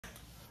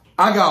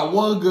I got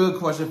one good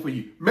question for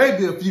you.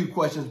 Maybe a few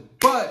questions,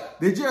 but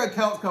did your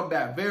accounts come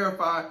back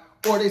verified,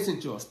 or they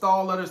sent you a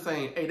stall letter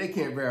saying, hey, they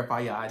can't verify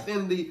your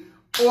identity,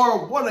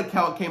 or one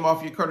account came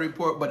off your credit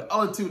report, but the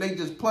other two, they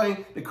just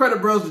playing, the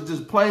credit bureaus are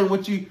just playing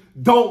with you?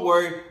 Don't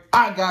worry,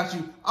 I got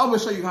you. I'm gonna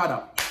show you how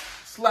to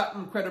slap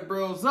them credit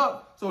bureaus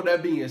up. So with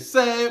that being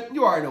said,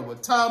 you already know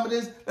what time it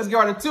is. Let's get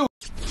right into it.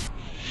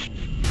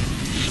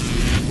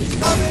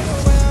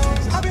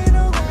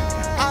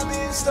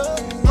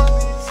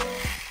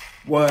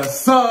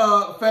 What's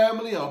up,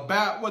 family? I'm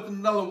back with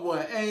another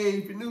one. Hey,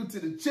 if you're new to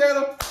the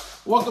channel,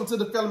 welcome to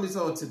the family.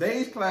 So in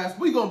today's class,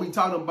 we're going to be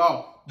talking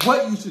about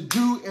what you should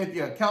do if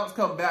your accounts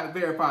come back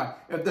verified.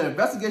 If the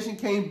investigation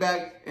came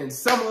back and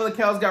some of the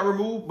accounts got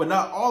removed, but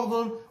not all of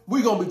them,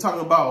 we're going to be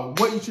talking about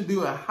what you should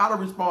do and how to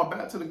respond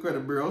back to the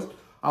credit bureaus.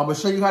 I'm going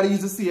to show you how to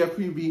use the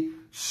CFPB,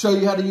 show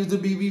you how to use the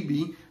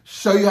BVB,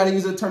 show you how to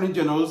use the Attorney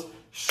Generals,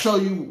 show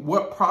you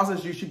what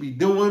process you should be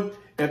doing.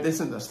 If they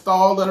send a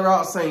stall letter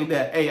out saying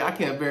that, hey, I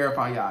can't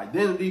verify your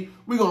identity,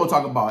 we're going to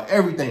talk about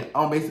everything.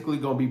 I'm basically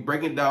going to be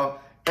breaking down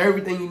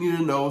everything you need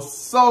to know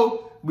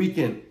so we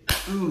can,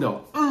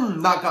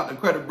 knock out the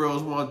credit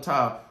bureaus one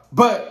time.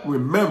 But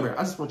remember,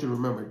 I just want you to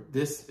remember,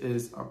 this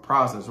is a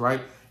process,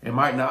 right? It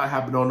might not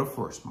happen on the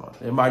first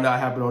month. It might not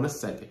happen on the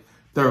second,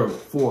 third,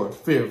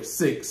 fourth, fifth,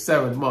 sixth,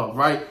 seventh month,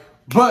 right?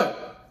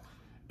 But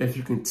if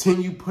you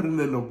continue putting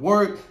in the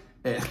work,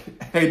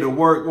 hey, the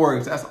work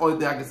works. That's the only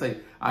thing I can say.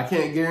 I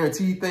can't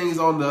guarantee things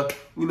on the,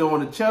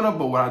 on the channel,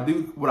 but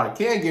what I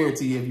can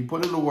guarantee, if you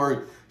put in the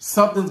work,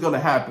 something's gonna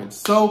happen.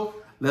 So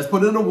let's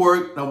put in the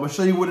work. I'm gonna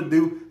show you what to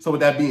do. So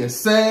with that being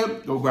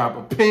said, go grab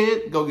a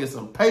pen, go get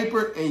some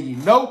paper, and you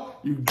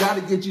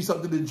gotta get you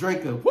something to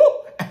drink. And woo,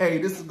 hey,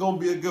 this is gonna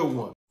be a good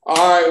one. All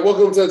right,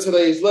 welcome to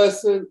today's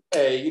lesson.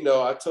 Hey,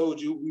 I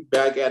told you we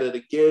back at it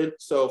again.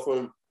 So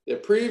from the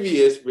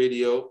previous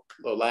video,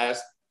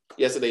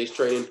 yesterday's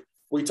training,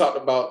 we talked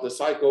about the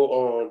cycle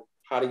on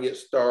how to get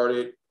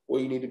started,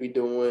 what you need to be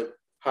doing,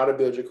 how to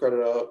build your credit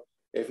up,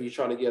 if you're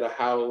trying to get a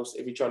house,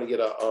 if you're trying to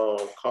get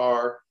a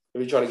car, if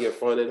you're trying to get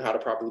funded, how to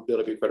properly build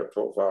up your credit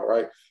profile,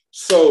 right?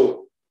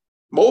 So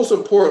most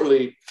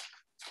importantly,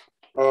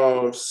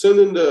 all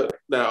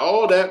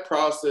that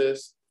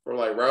process from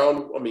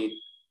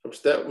from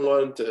step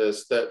 1 to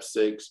step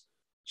 6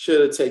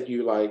 should take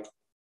you like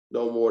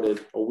no more than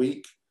a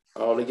week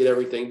to get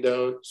everything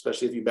done,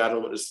 especially if you're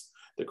battling with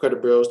the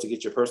credit bureaus to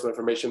get your personal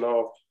information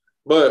off.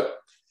 But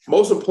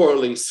most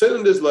importantly,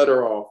 sending this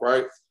letter off,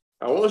 right?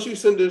 Now, once you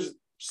send this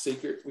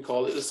secret, we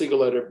call it the secret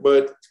letter,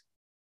 but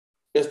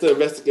it's the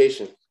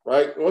investigation,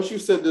 right? Once you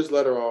send this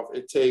letter off,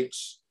 it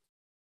takes,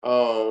 you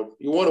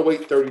want to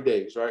wait 30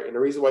 days, right? And the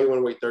reason why you want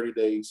to wait 30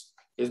 days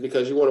is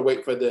because you want to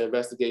wait for the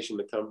investigation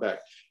to come back.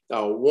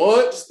 Now,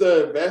 once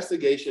the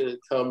investigation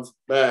comes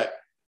back,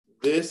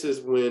 this is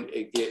when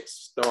it gets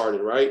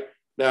started, right?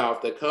 Now,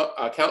 if the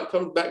account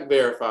comes back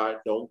verified,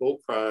 don't go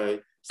crying,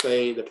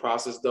 saying the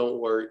process don't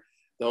work.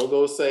 Don't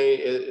go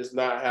saying it's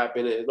not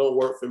happening. It don't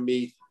work for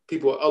me.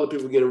 Other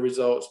people getting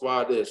results.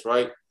 Why this,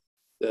 right?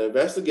 The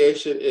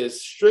investigation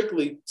is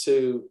strictly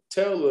to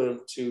tell them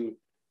to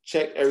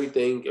check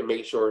everything and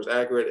make sure it's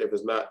accurate. If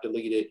it's not,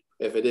 delete it.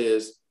 If it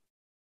is,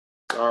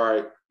 all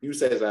right, you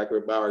say it's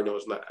accurate, but I already know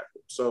it's not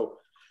accurate. So,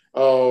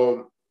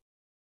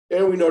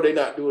 and we know they're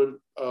not doing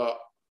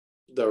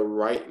the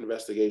right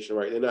investigation,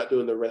 right? They're not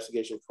doing the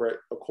investigation correct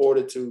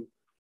according to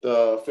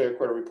the Fair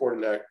Credit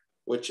Reporting Act,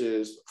 which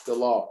is the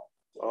law.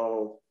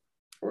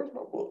 Where's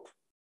my book?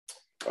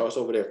 Oh, it's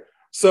over there.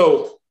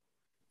 So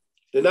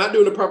they're not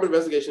doing the proper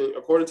investigation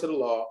according to the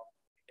law,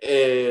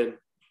 and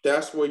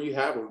that's where you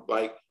have them.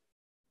 Like,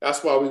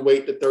 that's why we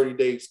wait the 30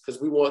 days,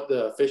 because we want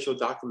the official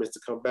documents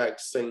to come back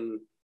saying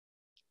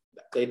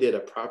they did a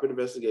proper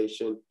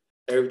investigation,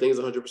 everything's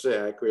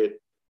 100% accurate,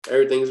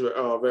 everything's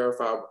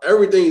verifiable,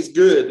 everything's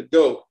good to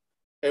go,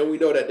 and we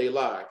know that they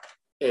lied.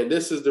 And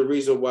this is the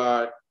reason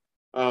why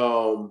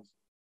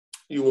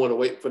you want to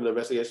wait for the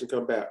investigation to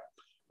come back.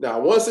 Now,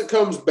 once it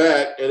comes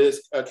back and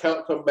its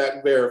account come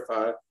back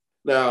verified,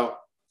 now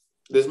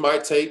this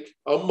might take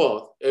a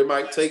month, it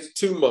might take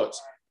 2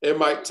 months, it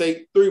might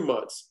take 3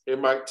 months, it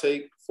might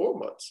take 4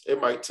 months,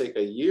 it might take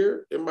a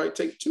year, it might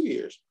take 2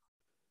 years.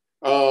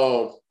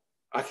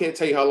 I can't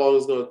tell you how long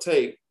it's going to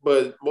take,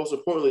 but most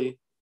importantly,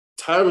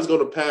 time is going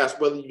to pass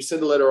whether you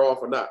send the letter off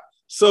or not.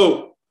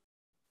 So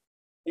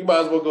you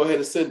might as well go ahead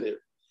and send it,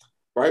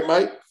 right,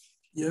 Mike?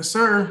 Yes,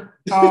 sir.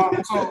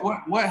 So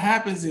what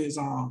happens is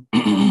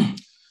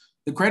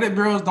the credit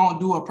bureaus don't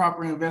do a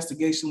proper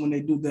investigation when they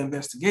do the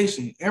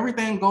investigation.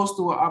 Everything goes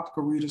through an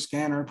optical reader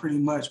scanner, pretty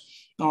much.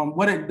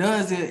 What it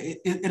does is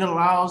it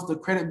allows the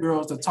credit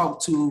bureaus to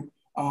talk to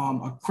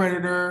a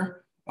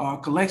creditor,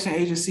 collection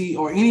agency,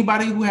 or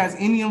anybody who has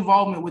any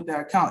involvement with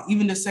that account,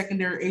 even the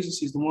secondary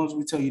agencies, the ones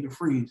we tell you to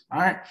freeze. All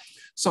right.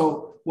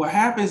 So what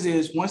happens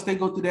is once it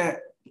goes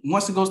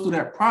through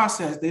that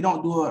process, they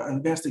don't do an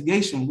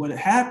investigation. What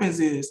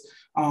happens is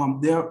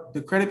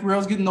the credit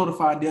bureaus get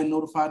notified. They'll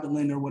notify the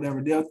lender or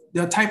whatever.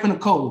 They'll type in a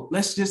code.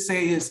 Let's just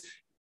say it's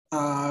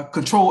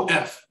Control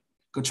F.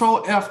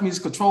 Control F means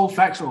control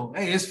factual.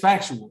 Hey, it's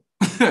factual.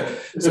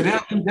 So they'll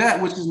do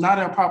that, which is not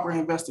a proper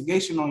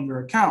investigation on your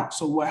account.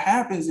 So what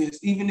happens is,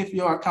 even if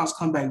your accounts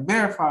come back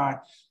verified,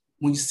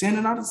 when you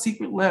send out a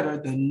secret letter,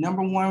 the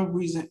number one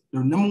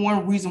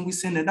reason we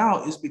send it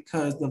out is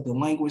because of the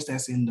language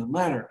that's in the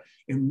letter.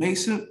 It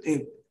makes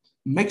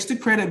the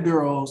credit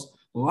bureaus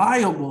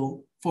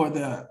liable for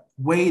the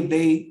way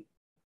they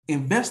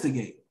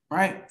investigate,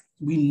 right?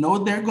 We know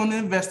they're going to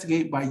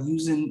investigate by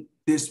using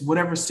this,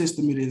 whatever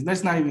system it is.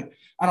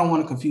 I don't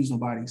want to confuse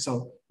nobody.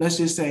 So let's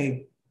just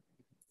say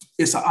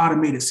it's an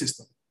automated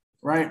system,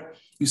 right?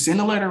 You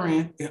send a letter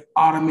in, it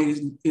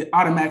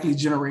automatically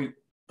generates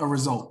a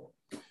result.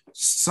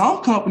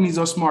 Some companies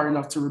are smart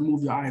enough to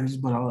remove your items,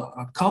 but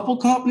a couple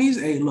companies,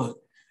 hey, look,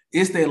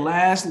 it's their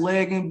last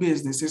leg in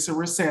business. It's a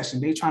recession.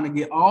 They're trying to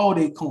get all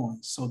their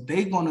coins. So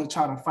they're going to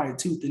try to fight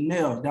tooth and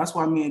nail. That's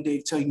why me and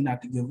Dave tell you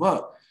not to give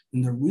up.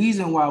 And the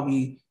reason why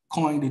we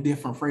coined the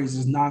different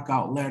phrases,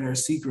 knockout letter,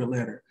 secret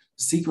letter.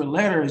 Secret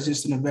letter is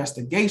just an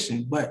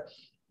investigation, but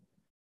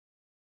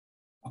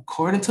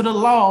according to the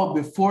law,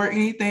 before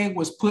anything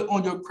was put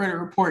on your credit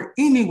report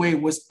anyway,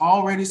 was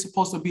already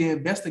supposed to be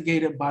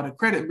investigated by the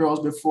credit bureaus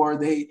before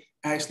they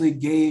actually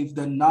gave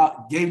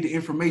the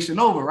information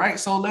over, right?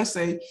 So let's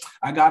say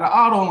I got an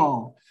auto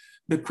loan.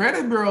 The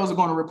credit bureaus are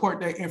going to report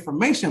that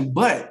information,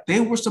 but they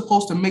were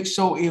supposed to make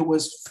sure it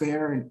was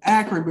fair and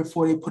accurate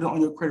before they put it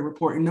on your credit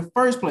report in the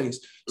first place.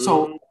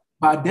 So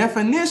by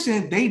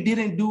definition, they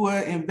didn't do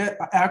an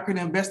accurate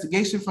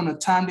investigation from the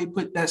time they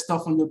put that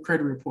stuff on your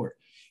credit report.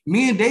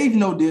 Me and Dave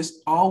know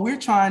this. All we're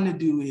trying to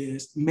do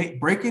is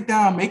break it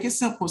down, make it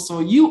simple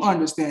so you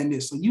understand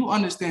this, so you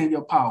understand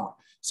your power.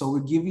 So we're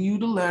giving you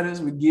the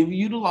letters, we're giving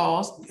you the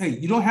laws. Hey,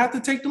 you don't have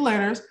to take the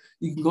letters.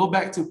 You can go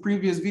back to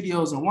previous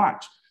videos and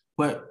watch.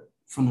 But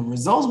from the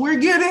results we're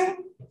getting,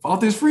 all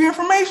this free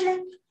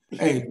information,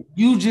 hey,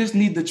 you just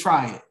need to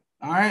try it.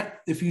 All right.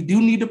 If you do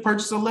need to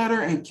purchase a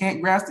letter and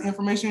can't grasp the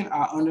information,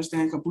 I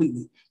understand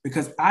completely,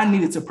 because I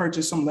needed to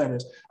purchase some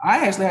letters.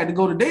 I actually had to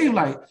go to Dave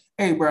like,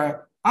 hey, bro,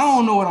 I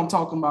don't know what I'm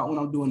talking about when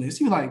I'm doing this.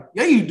 He was like,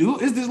 yeah, you do.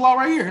 It's this law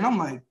right here. And I'm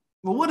like,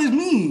 well, what does it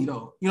mean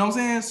though? You know what I'm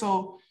saying?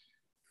 So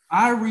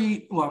I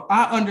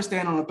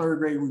understand on a third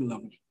grade reading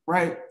level,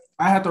 right?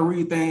 I have to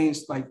read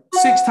things like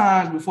 6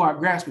 times before I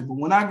grasp it. But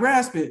when I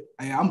grasp it,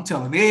 I'm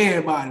telling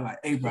everybody like,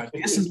 hey, bro,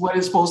 this is what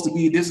it's supposed to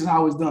be. This is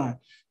how it's done.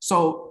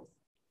 So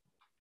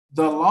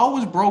the law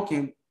was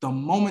broken the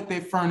moment they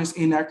furnished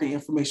inaccurate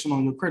information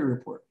on your credit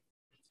report.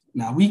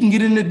 Now, we can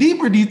get into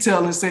deeper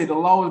detail and say the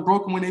law was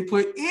broken when they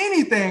put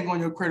anything on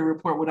your credit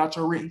report without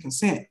your written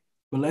consent.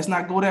 But let's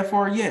not go that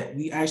far yet.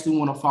 We actually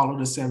want to follow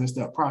the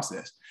 7-step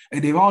process.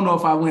 And Dave, I don't know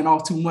if I went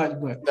off too much,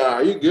 but. Nah,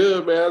 you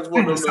good, man. I just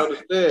want them to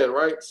understand,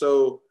 right?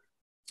 So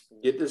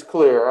get this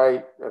clear,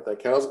 right? If the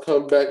accounts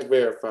come back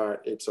verified,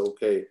 it's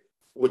okay.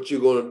 What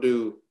you're going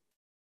to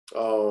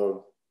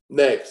do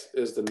next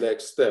is the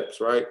next steps,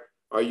 right?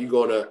 Are you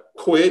going to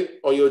quit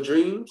on your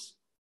dreams,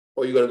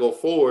 or are you going to go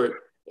forward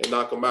and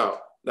knock them out?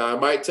 Now,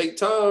 it might take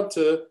time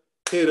to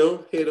hit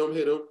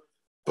them,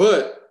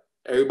 but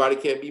everybody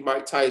can't be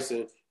Mike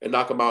Tyson and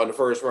knock him out in the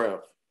first round.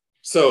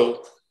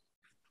 So,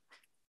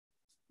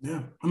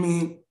 yeah, I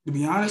mean, to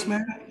be honest,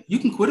 man, you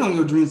can quit on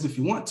your dreams if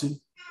you want to.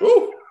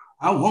 Ooh.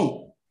 I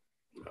won't.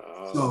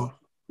 So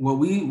what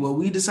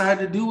we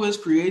decided to do is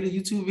create a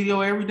YouTube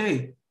video every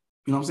day.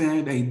 You know what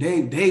I'm saying?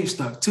 Dave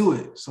stuck to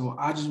it. So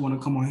I just want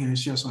to come on here and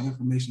share some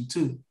information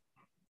too.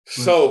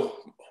 So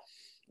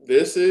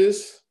this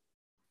is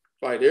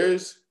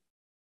this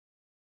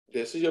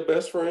is your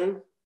best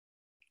friend.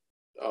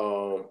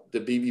 The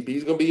BBB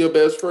is gonna be your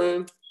best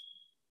friend,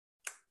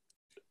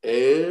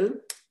 and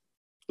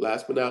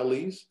last but not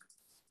least,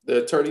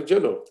 the Attorney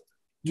General.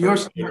 Your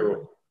state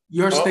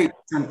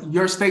attorney.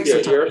 Your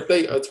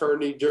state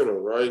Attorney General,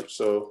 right?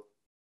 So,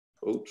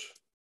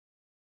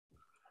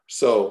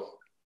 So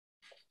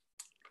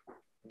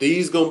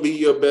these gonna be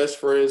your best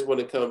friends when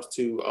it comes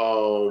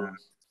to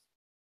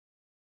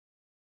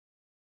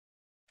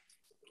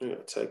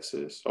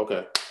Texas.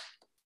 Okay.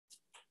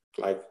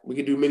 Like we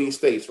can do many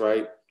states,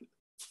 right?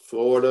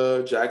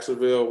 Florida,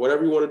 Jacksonville,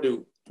 whatever you want to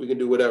do, we can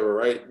do whatever,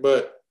 right?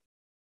 But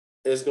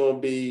it's going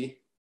to be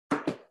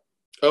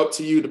up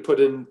to you to put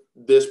in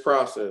this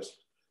process.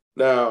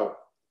 Now,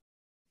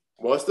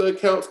 once the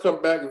accounts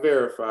come back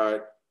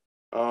verified,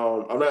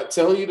 I'm not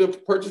telling you to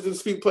purchase the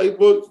Speak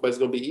Playbook, but it's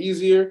going to be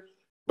easier.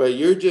 But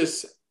you're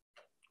just,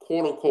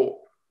 quote unquote,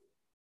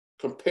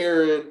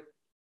 comparing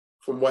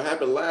from what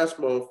happened last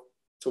month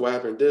to what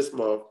happened this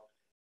month,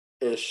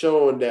 and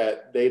showing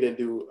that they didn't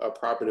do a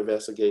proper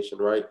investigation,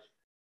 right?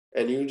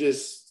 And you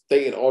just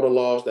stating all the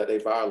laws that they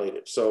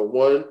violated. So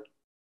one,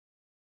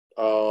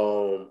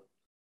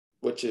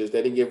 which is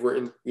you didn't give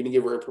written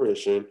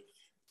permission.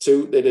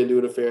 2, they didn't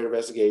do a fair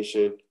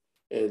investigation.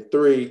 And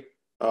 3,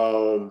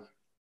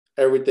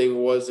 everything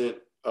wasn't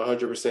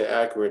 100%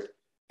 accurate,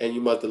 and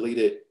you must delete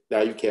it.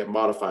 Now you can't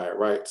modify it,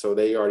 right? So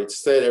they already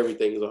said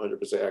everything is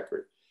 100%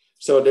 accurate.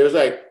 So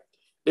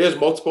there's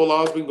multiple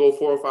laws. We can go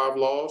 4 or 5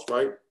 laws,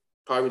 right?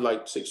 Probably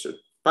like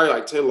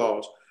 10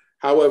 laws.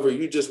 However,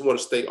 you just want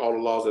to state all the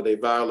laws that they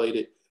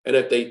violated. And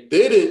if they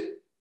didn't,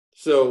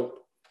 so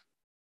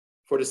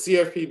for the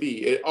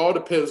CFPB, it all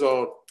depends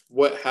on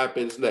what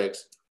happens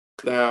next.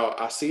 Now,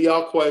 I see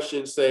y'all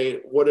questions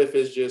saying, what if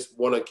it's just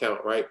one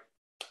account, right?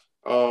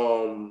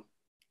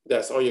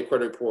 That's on your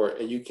credit report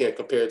and you can't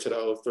compare it to the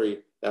other three.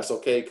 That's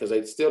okay, because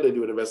they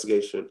do an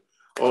investigation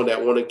on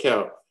that one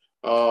account.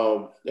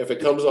 If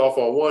it comes off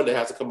on one, it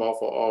has to come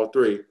off on all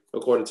three,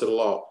 according to the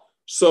law.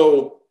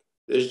 So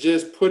it's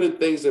just putting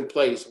things in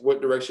place,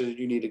 what direction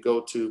you need to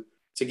go to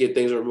get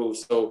things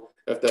removed. So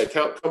if the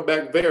account come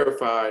back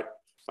verified,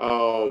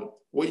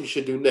 what you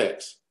should do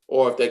next.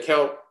 Or if they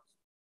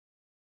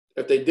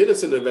didn't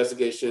send an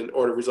investigation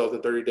or the results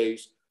in 30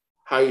 days,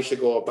 how you should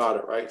go about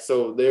it, right?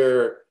 So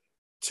there are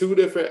two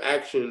different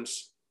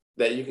actions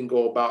that you can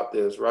go about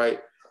this, right?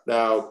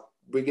 Now,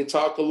 we can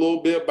talk a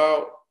little bit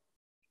about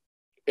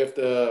if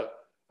the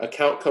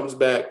account comes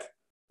back,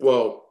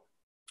 well,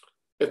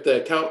 if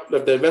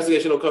the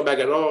investigation don't come back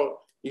at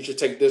all, you should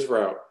take this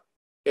route.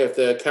 If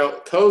the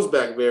account comes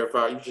back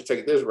verified, you should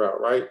take this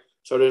route, right?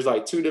 So there's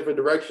like two different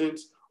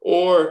directions,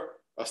 or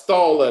a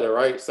stall letter,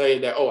 right?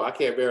 Saying that, I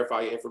can't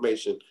verify your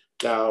information.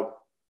 Now,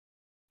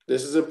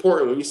 this is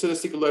important. When you send a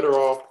secret letter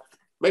off,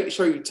 make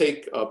sure you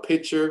take a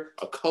picture,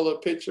 a color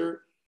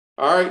picture.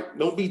 All right.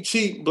 Don't be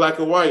cheap, black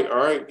and white. All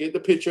right. Get the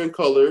picture in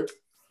color.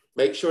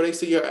 Make sure they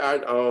see your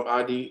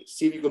ID.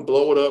 See if you can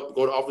blow it up.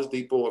 Go to Office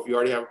Depot. If you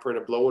already have a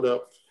printer, blow it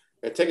up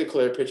and take a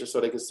clear picture so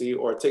they can see,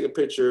 or take a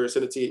picture,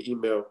 send it to your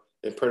email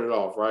and print it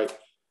off, right?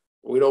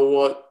 We don't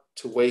want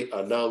to wait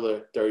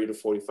another 30 to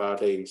 45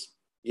 days.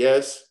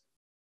 Yes,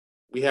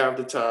 we have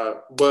the time,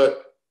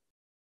 but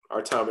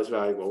our time is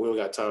valuable. We don't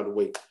got time to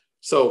wait.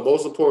 So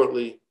most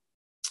importantly,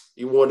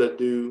 we're going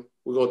to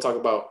talk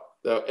about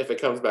if it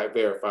comes back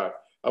verified.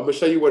 I'm going to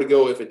show you where to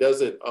go if it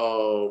doesn't,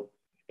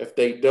 if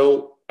they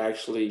don't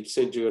actually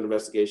send you an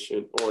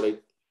investigation, or they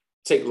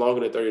take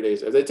longer than 30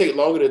 days. If they take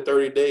longer than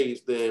 30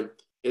 days, then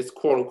it's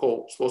quote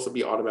unquote supposed to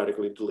be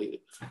automatically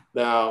deleted.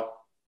 Now,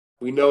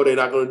 we know they're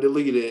not going to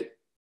delete it,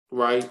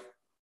 right?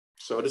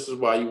 So this is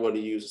why you want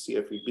to use the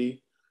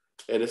CFPB,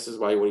 and this is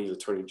why you want to use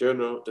Attorney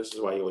General. This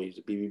is why you want to use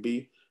the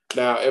BBB.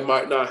 Now, it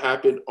might not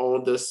happen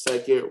on the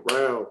second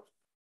round.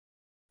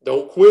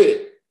 Don't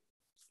quit.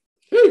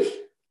 Sheesh.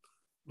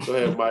 Go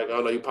ahead, Mike.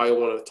 I know you probably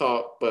want to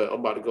talk, but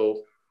I'm about to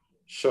go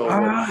show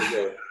them.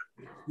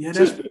 Yeah,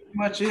 that's pretty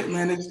much it,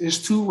 man. It's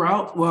two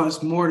routes. Well,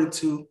 it's more than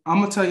two. I'm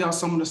going to tell y'all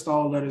some of the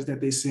stall letters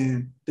that they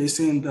send. They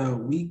send the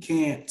we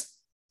can't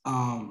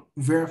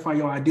verify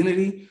your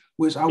identity,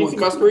 which I would. See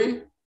my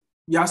screen?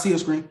 Y'all see a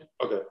screen?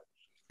 Okay.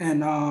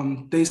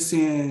 And they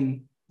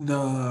send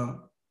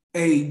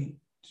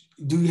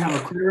do you have a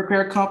credit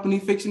repair company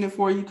fixing it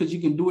for you? Because you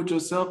can do it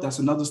yourself. That's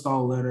another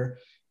stall letter.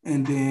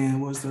 And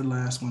then what's the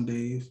last one,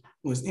 Dave?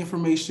 Was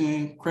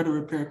information, credit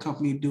repair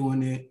company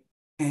doing it.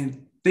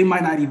 And they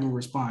might not even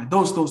respond.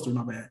 Those three,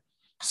 not bad.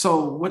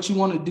 So what you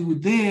want to do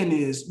then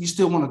is you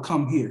still want to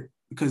come here,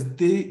 because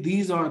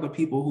these are the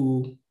people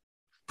who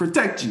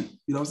protect you.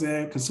 You know what I'm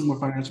saying? Consumer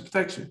financial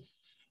protection.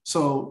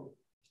 So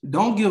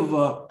don't give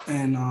up.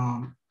 And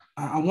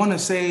I want to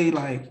say,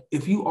 like,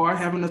 if you are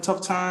having a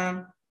tough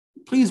time,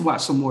 please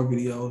watch some more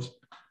videos.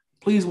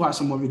 Please watch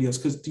some more videos,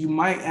 because you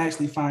might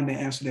actually find the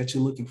answer that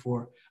you're looking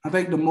for. I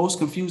think the most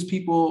confused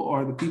people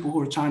are the people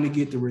who are trying to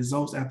get the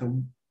results after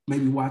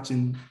maybe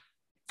watching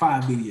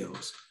 5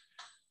 videos.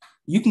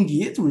 You can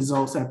get the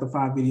results after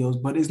 5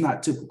 videos, but it's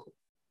not typical.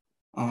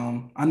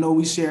 I know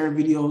we share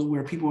videos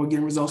where people are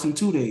getting results in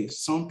 2 days.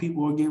 Some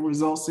people are getting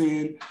results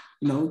in,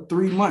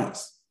 3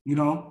 months.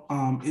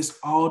 It's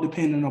all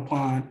dependent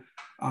upon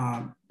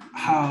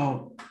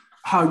how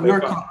your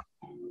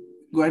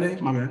go ahead,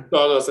 Dave. My bad. So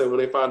I was gonna say when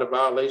they find a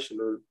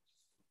violation.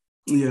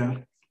 Yeah.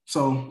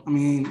 So,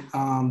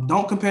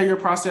 don't compare your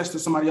process to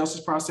somebody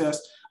else's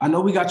process. I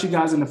know we got you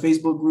guys in the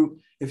Facebook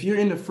group. If you're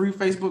in the free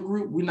Facebook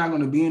group, we're not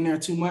going to be in there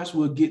too much.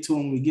 We'll get to it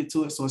when we get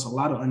to it. So it's a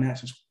lot of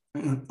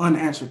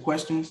unanswered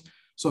questions.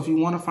 So if you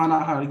want to find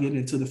out how to get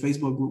into the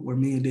Facebook group where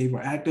me and Dave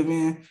are active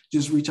in,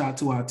 just reach out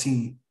to our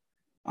team.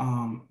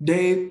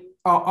 Dave,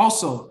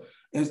 also,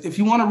 if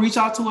you want to reach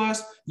out to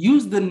us,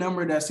 use the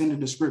number that's in the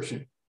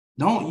description.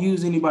 Don't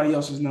use anybody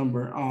else's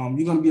number.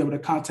 You're going to be able to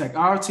contact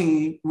our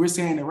team. We're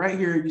saying it right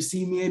here. You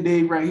see me and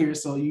Dave right here,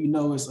 so you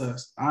know it's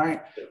us. All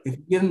right. If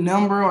you get a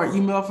number or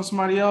email from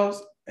somebody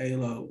else, hey,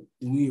 look,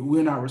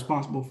 we're not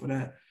responsible for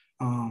that.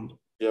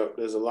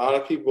 There's a lot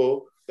of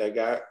people that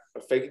got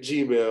a fake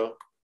Gmail.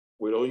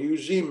 We don't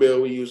use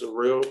Gmail. We use a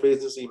real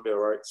business email,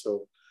 right?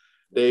 So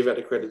Dave at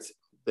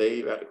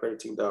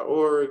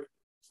thecreditteam.org,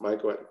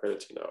 Michael at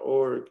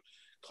thecreditteam.org,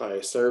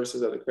 client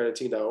services at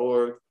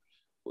thecreditteam.org.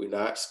 We're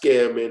not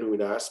scamming. We're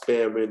not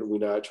spamming.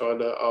 We're not trying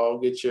to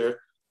get your.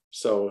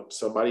 So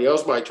somebody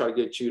else might try to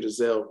get you to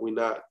Zelle. We're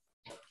not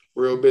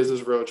real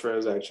business, real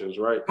transactions,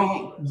 right?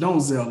 Don't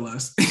Zelle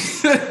us.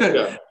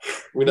 Yeah,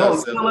 we're not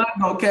Zelle us.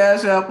 Don't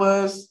Cash App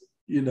us.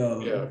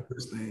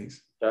 Those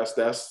things. That's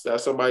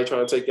somebody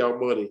trying to take y'all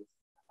money.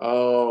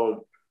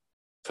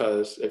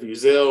 Because if you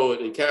Zelle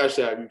and Cash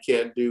App, you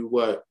can't do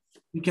what?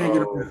 You can't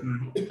get a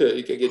refund.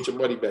 You can get your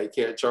money back.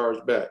 You can't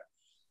charge back.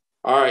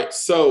 All right.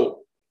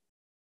 So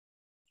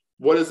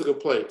what is a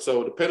complaint?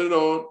 So depending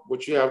on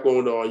what you have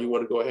going on, you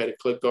want to go ahead and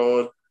click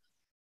on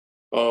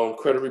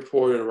credit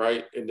reporting,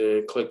 right? And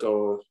then click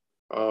on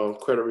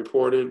credit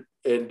reporting.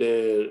 And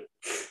then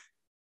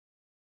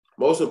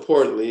most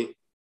importantly,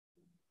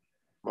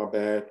 my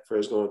bad,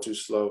 first going too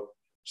slow.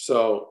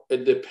 So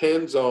it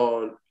depends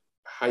on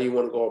how you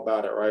want to go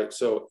about it, right?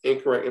 So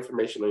incorrect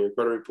information on your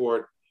credit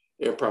report,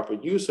 improper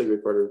use of your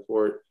credit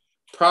report,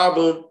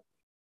 problem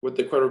with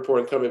the credit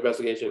report and company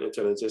investigation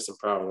into an existing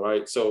problem,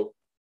 right? So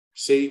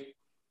see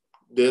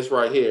this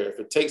right here. If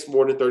it takes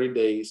more than 30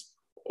 days,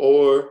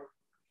 or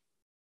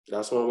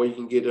that's one way you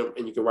can get them,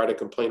 and you can write a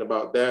complaint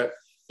about that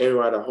and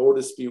write a whole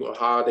dispute on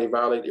how they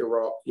violate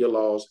your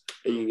laws,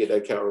 and you can get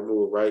that account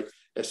removed, right?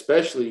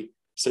 Especially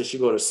since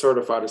you're going to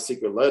certify the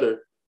secret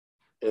letter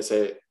and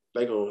say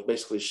they're going to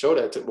basically show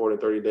that it took more than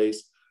 30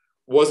 days,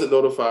 wasn't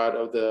notified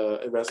of the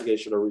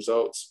investigation or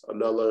results,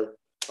 another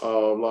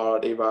law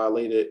they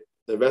violated.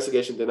 The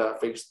investigation did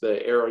not fix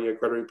the error on your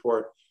credit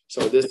report.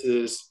 So this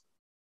is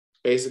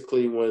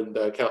basically when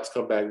the accounts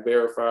come back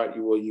verified,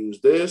 you will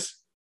use this,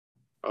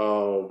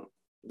 right?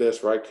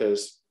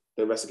 Because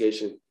the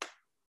investigation,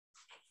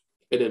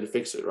 it didn't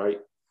fix it, right?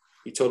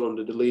 You told them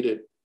to delete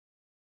it.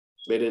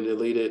 They didn't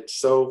delete it.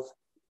 So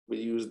we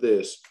use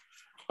this.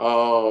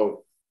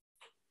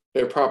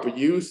 Improper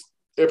use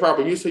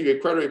of your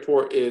credit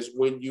report is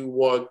when you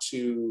want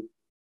to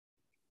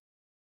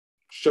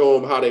show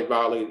them how they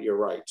violated your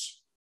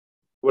rights.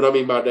 What I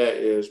mean by that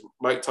is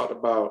Mike talked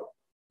about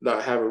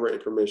not having written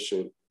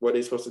permission. What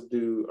they're supposed to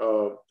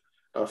do,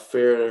 a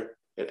fair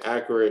and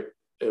accurate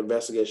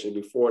investigation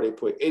before they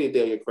put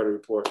anything in your credit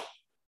report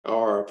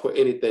or put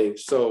anything.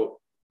 So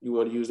you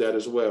want to use that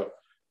as well.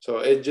 So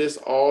it just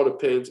all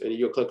depends, and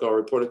you'll click on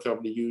reporting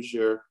company, use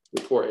your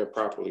report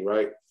improperly,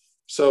 right?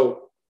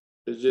 So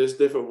there's just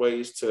different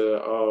ways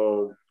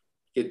to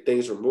get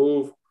things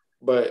removed.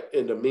 But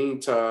in the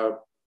meantime,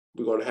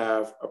 we're going to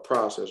have a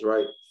process,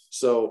 right?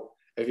 So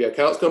if your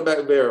accounts come back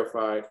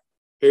verified,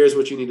 here's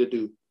what you need to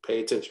do.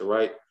 Pay attention,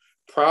 right?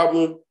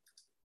 Problem,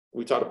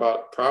 we talked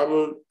about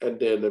problem, and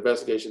then the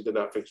investigation did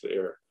not fix the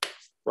error,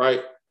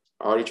 right?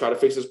 I already tried to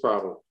fix this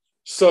problem.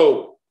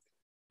 So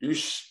you're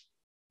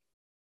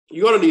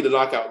going to need a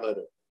knockout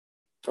letter.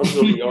 I'm just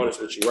going to be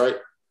honest with you, right?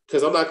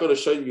 Because I'm not going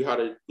to show you how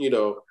to,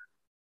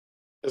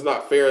 it's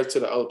not fair to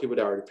the other people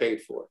that already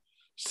paid for it.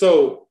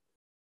 So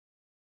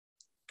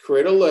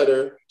create a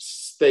letter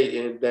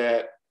stating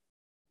that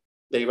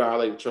they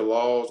violated your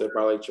laws, they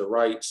violate your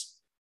rights,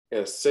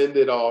 and send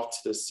it off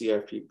to the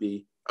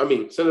CFPB.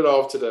 Send it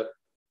off to the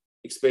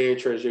Experian,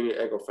 TransUnion,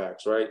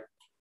 Equifax, right?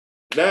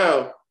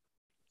 Now,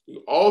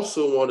 you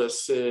also want to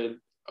send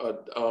a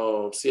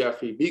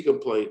CFPB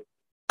complaint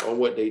on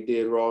what they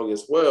did wrong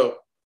as well.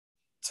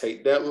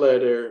 Take that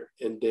letter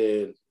and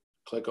then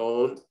click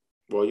on,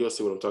 well, you'll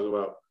see what I'm talking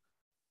about.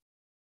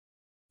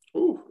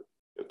 Ooh,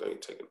 that thing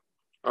taken.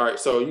 All right,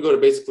 so you're going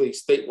to basically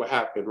state what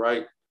happened,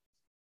 right?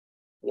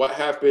 What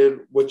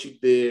happened, what you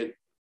did,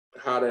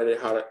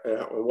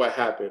 what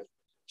happened.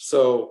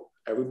 So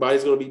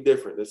everybody's going to be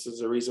different. This is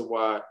the reason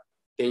why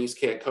things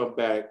can't come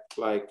back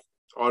like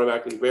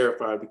automatically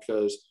verified,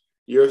 because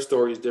your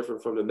story is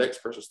different from the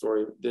next person's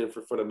story,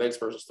 different from the next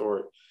person's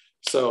story.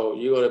 So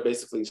you're going to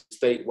basically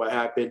state what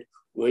happened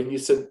when you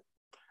sent.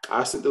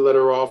 I sent the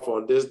letter off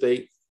on this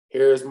date.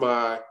 Here's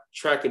my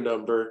tracking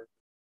number.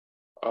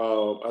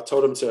 I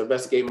told them to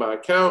investigate my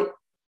account,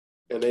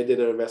 and they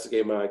didn't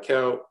investigate my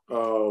account.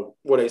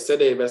 They said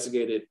they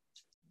investigated,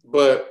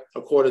 but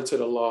according to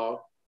the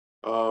law,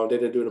 they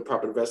didn't do the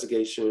proper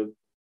investigation.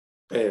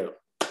 Bam.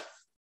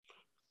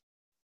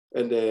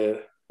 And then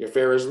your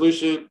fair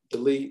resolution,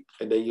 delete,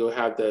 and then you'll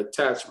have the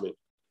attachment.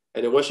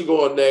 And then once you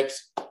go on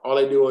next, all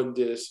they do on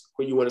this,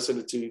 who you want to send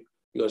it to, you're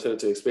going to send it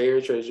to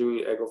Experian,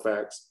 TransUnion,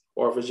 Equifax,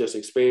 or if it's just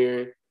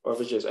Experian, or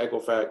if it's just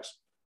Equifax,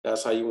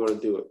 that's how you want to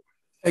do it.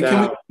 Hey,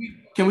 now,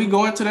 can we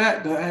go into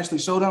that to actually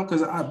show them?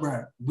 Because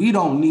we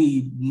don't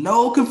need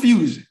no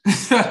confusion.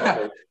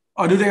 Okay.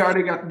 Or do they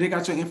already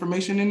got your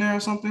information in there or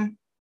something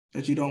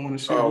that you don't want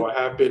to share? Oh, what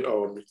happened?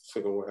 Oh, let me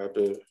take on what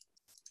happened.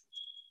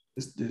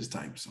 This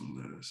type some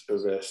letters.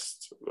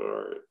 Invest. All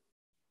right.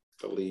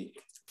 Delete.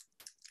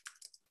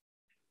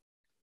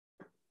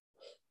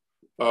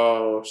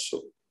 So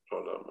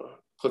hold on.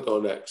 Click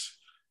on next.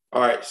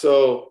 All right.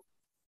 So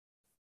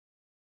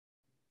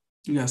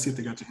you gotta see if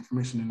they got your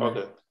information in there.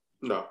 Okay.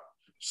 No.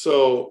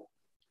 So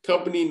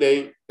company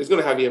name is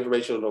going to have the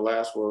information on the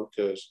last one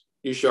because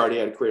you should already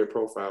had a created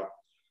profile.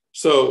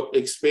 So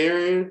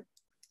Experian,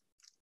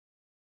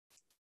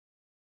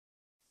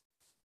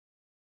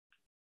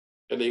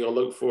 and then you're going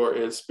to look for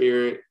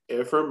Experian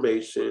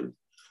Information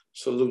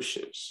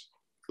Solutions.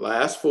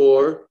 Last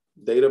four,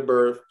 date of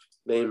birth,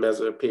 name as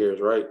it appears,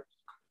 right?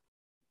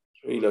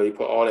 You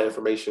put all that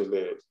information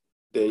there.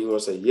 Then you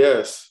want to say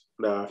yes.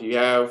 Now,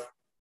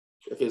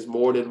 if it's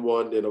more than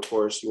one, then of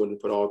course you want to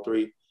put all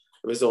three.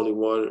 If it's only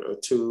one or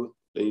two,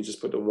 then you just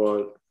put the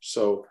one.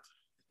 So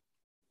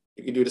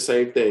You can do the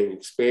same thing,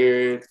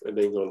 Experian, and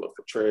then you're going to look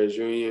for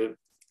TransUnion.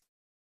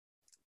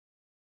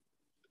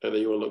 And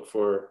then you want to look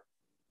for,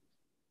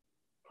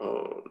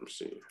 let me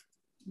see.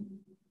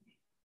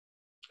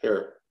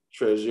 Here,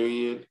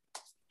 TransUnion,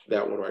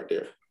 that one right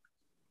there.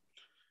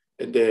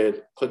 And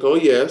then click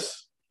on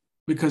yes.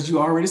 Because you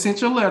already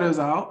sent your letters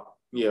out.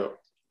 Yeah,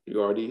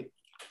 you already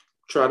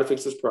tried to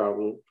fix this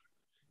problem.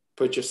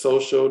 Put your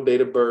social,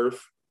 date of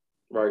birth,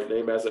 right,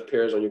 name as it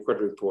appears on your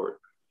credit report.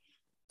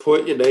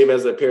 Put your name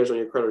as it appears on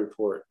your credit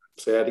report.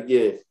 Say that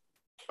again.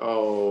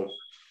 You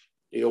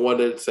don't want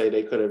to say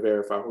they couldn't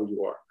verify who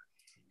you are.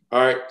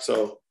 All right,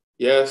 so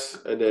yes,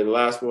 and then the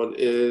last one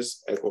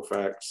is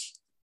Equifax.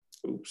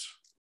 Oops.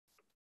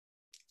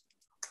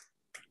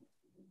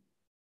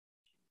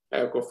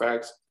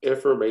 Equifax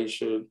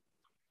Information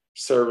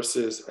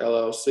Services,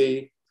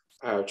 LLC.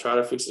 I have tried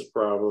to fix this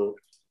problem.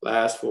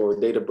 Last four,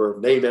 date of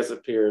birth, name as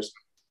appears.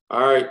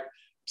 All right,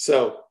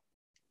 so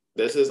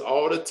this is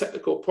all the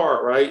technical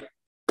part, right?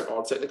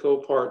 All technical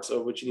parts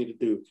of what you need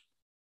to do.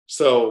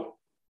 So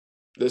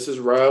this is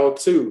round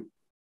 2.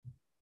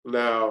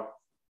 Now,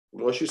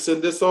 once you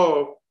send this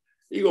off,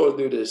 you're going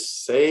to do the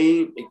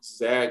same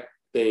exact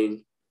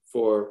thing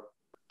for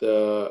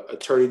the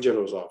Attorney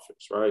General's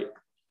office, right?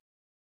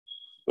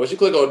 Once you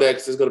click on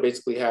next, it's going to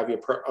basically have your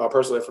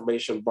personal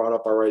information brought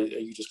up already,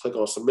 and you just click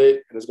on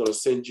submit, and it's going to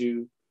send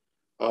you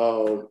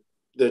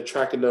the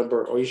tracking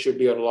number, or you should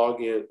be able to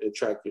log in and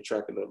track your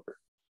tracking number.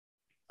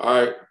 All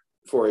right,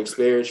 for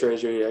Experian,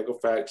 TransUnion,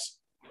 Equifax,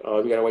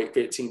 you got to wait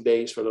 15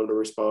 days for them to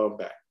respond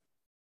back.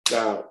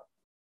 Now,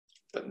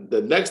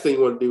 the next thing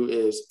you want to do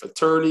is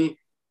Attorney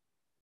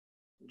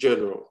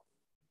General.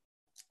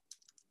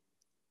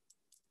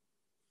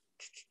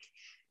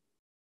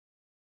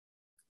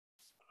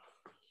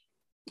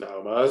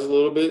 Now, mine's a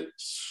little bit,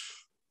 it's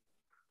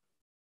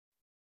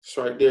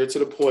right there to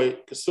the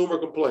point, consumer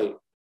complaint.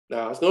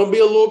 Now, it's going to be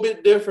a little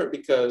bit different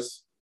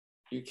because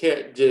you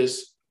can't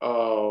just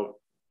do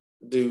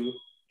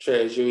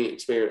TransUnion,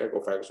 Experian,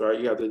 Equifax, right?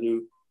 You have to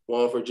do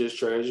one for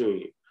just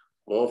TransUnion,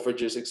 one for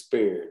just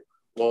Experian,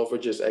 one for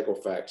just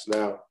Equifax.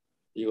 Now,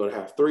 you're going to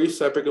have 3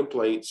 separate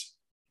complaints.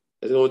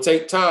 It's going to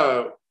take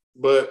time,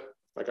 but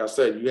like I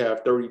said, you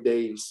have 30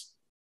 days.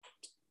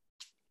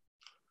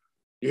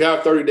 You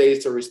have 30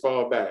 days to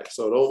respond back.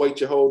 So don't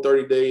wait your whole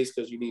 30 days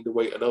because you need to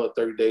wait another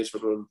 30 days for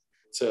them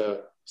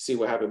to see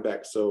what happened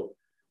back. So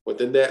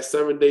within that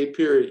 7-day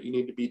period, you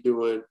need to be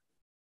doing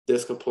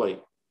this complaint.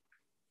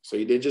 So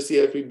you did your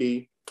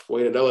CFPB,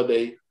 wait another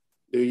day,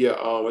 do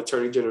your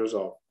Attorney General's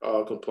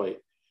complaint.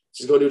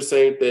 She's going to do the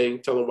same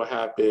thing, tell them what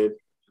happened,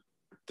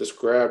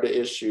 describe the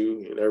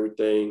issue and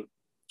everything.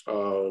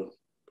 And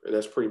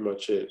that's pretty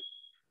much it.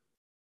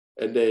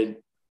 And then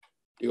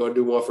you're going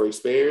to do one for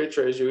Experian,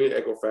 TransUnion,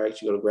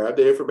 Equifax. You're going to grab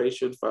the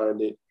information, find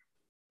it.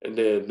 And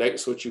then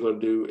next, what you're going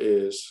to do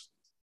is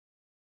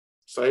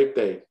same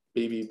thing,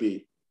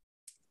 BBB.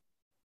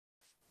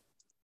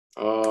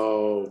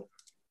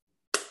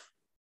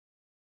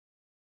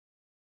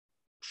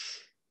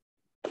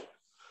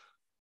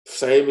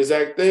 Same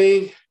exact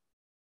thing.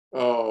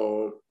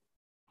 You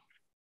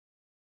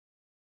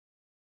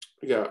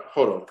got,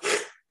 hold on.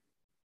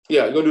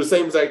 Yeah, you're going to do the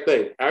same exact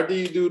thing. After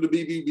you do the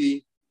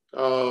BBB,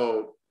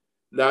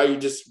 now you're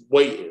just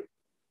waiting.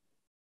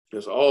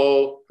 It's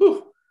all,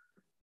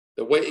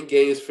 the waiting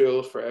games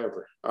feels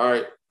forever. All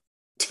right.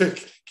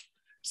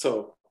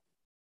 So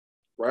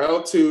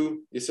round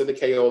 2, you send the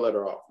KO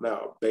letter off.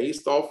 Now,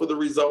 based off of the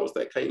results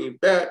that came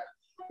back,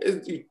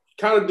 you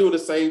kind of do the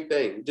same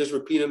thing, just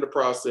repeating the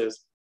process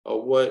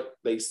of what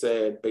they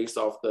said based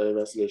off the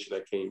investigation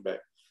that came back.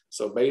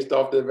 So based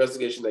off the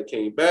investigation that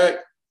came back,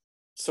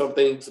 some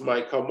things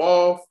might come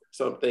off,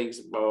 some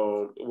things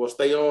will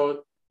stay on,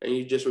 and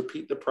you just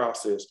repeat the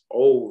process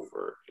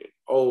over and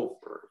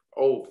over and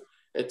over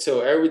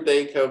until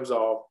everything comes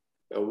off.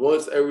 And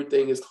once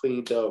everything is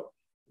cleaned up,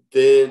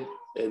 then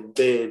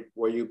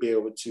where you'll be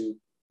able to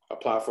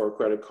apply for a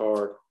credit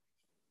card,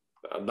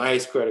 a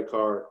nice credit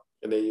card,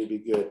 and then you'll be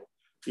good.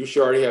 You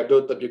should already have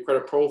built up your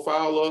credit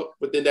profile up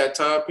within that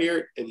time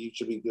period, and you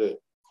should be good.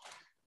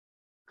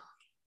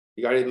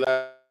 You got any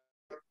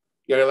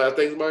last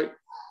things, Mike?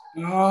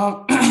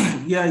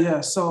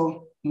 Yeah.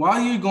 So while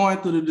you're going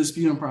through the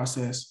disputing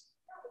process,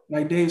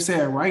 like Dave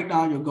said, write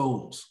down your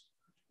goals.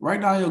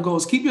 Write down your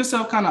goals. Keep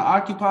yourself kind of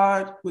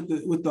occupied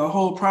with the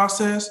whole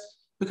process,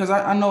 because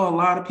I know a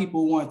lot of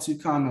people want to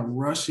kind of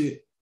rush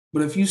it.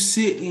 But if you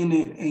sit in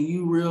it and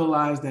you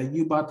realize that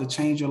you're about to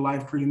change your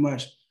life pretty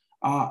much,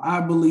 I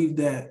believe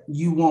that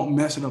you won't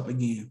mess it up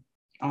again.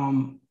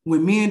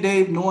 With me and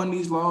Dave knowing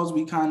these laws,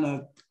 we kind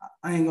of,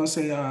 I ain't gonna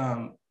say,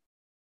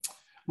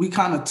 we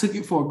kind of took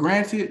it for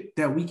granted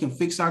that we can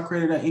fix our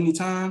credit at any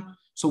time.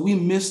 So we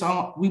miss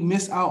out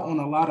on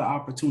a lot of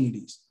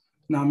opportunities.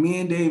 Now, me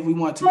and Dave, we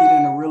want to get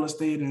into real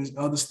estate and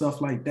other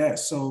stuff like that.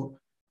 So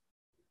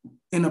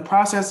in the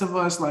process of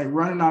us like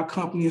running our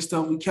company and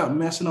stuff, we kept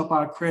messing up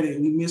our credit.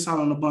 We miss out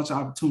on a bunch of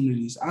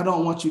opportunities. I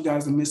don't want you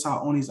guys to miss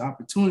out on these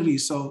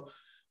opportunities. So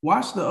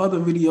watch the other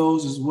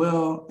videos as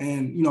well.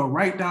 And, you know,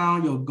 write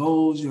down your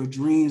goals, your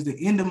dreams.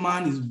 The end in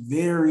mind is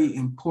very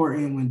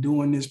important when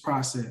doing this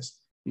process.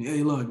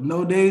 Hey, look,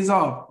 no days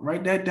off.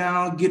 Write that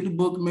down, get the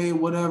book made,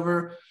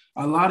 whatever.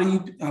 A lot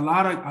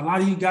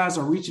of you guys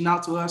are reaching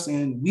out to us,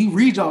 and we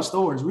read y'all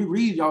stories. We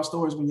read y'all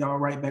stories when y'all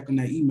write back in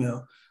that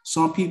email.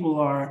 Some people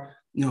are,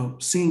 you know,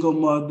 single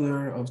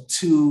mother of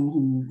 2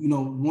 who, you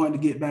know, wanted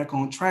to get back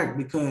on track,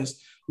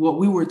 because what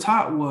we were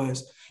taught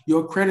was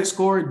your credit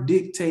score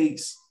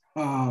dictates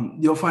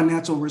your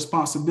financial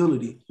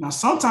responsibility. Now,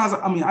 sometimes,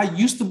 I mean, I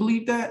used to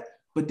believe that,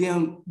 but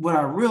then what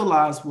I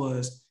realized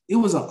was it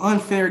was an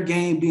unfair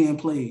game being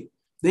played.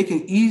 They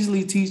can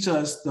easily teach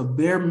us the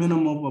bare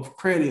minimum of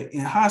credit in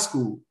high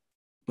school,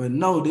 but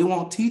no, they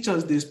won't teach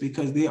us this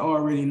because they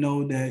already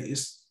know that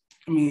it's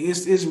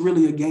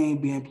really a game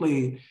being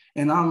played.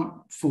 And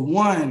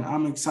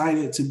I'm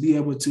excited to be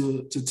able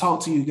to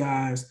talk to you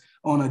guys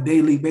on a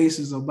daily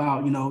basis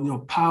about, you know,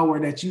 power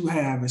that you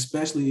have,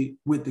 especially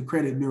with the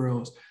credit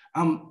bureaus.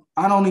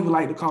 I don't even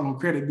like to call them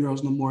credit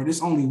bureaus no more.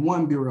 There's only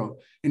one bureau,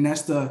 and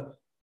that's the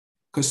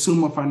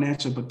Consumer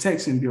Financial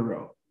Protection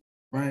Bureau,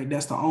 right?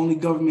 That's the only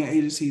government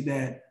agency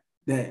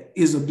that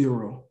is a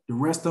bureau. The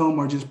rest of them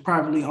are just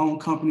privately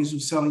owned companies who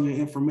selling your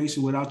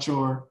information without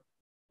your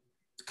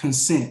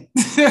consent.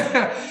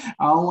 I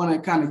don't want to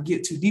kind of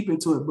get too deep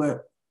into it,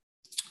 but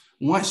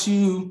once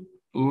you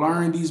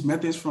learn these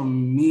methods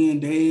from me and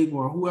Dave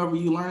or whoever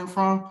you learn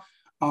from,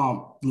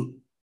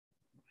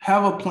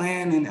 have a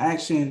plan and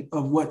action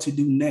of what to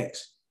do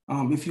next.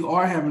 If you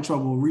are having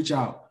trouble, reach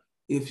out.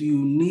 If you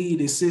need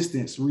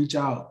assistance, reach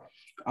out.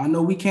 I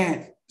know we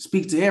can't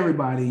speak to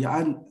everybody.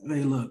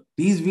 Hey, look,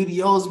 these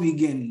videos be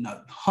getting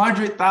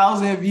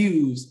 100,000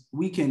 views.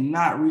 We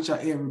cannot reach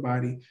out to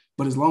everybody,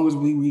 but as long as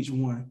we reach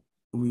one,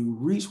 we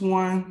reach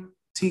one,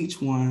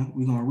 teach one,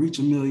 we're gonna reach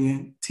 1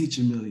 million, teach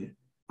 1 million.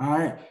 All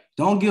right.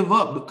 Don't give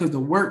up, because the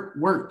work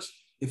works.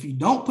 If you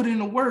don't put in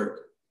the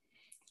work,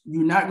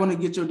 you're not going to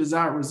get your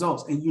desired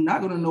results, and you're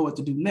not going to know what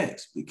to do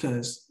next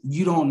because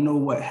you don't know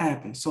what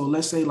happened. So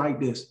let's say like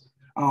this.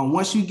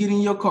 Once you get in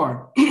your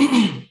car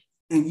and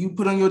you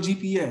put on your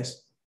GPS,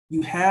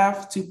 you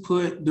have to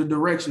put the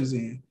directions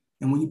in.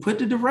 And when you put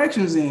the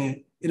directions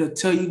in, it'll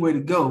tell you where to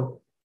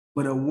go,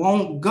 but it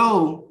won't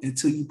go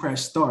until you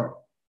press start.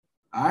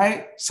 All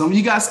right. Some of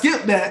you guys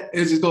skip that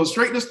and just go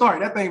straight to start.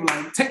 That thing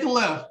like take a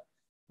left.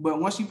 But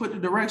once you put the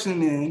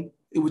direction in,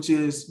 which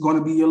is going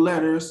to be your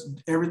letters,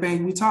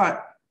 everything we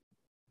taught,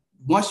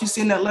 once you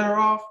send that letter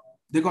off,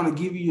 they're going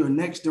to give you your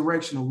next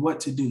direction of what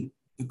to do.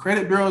 The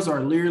credit bureaus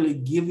are literally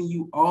giving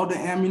you all the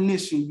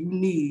ammunition you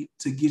need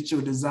to get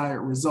your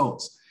desired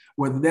results.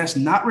 Whether that's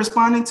not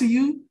responding to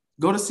you,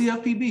 go to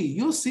CFPB.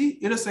 You'll see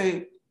it'll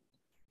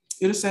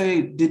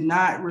say did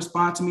not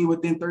respond to me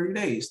within 30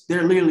 days.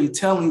 They're literally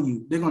telling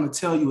you, they're going to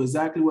tell you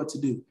exactly what to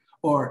do.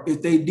 Or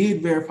if they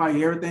did verify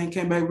you, everything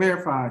came back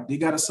verified, they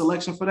got a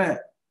selection for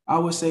that. I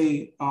would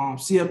say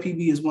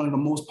CFPB is one of the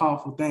most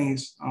powerful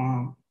things.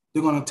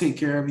 They're going to take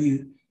care of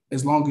you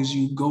as long as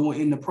you go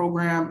in the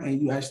program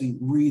and you actually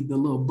read the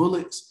little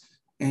bullets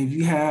and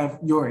you have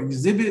your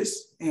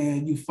exhibits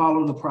and you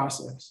follow the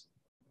process.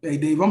 Hey,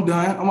 Dave, I'm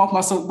done. I'm off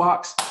my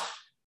soapbox.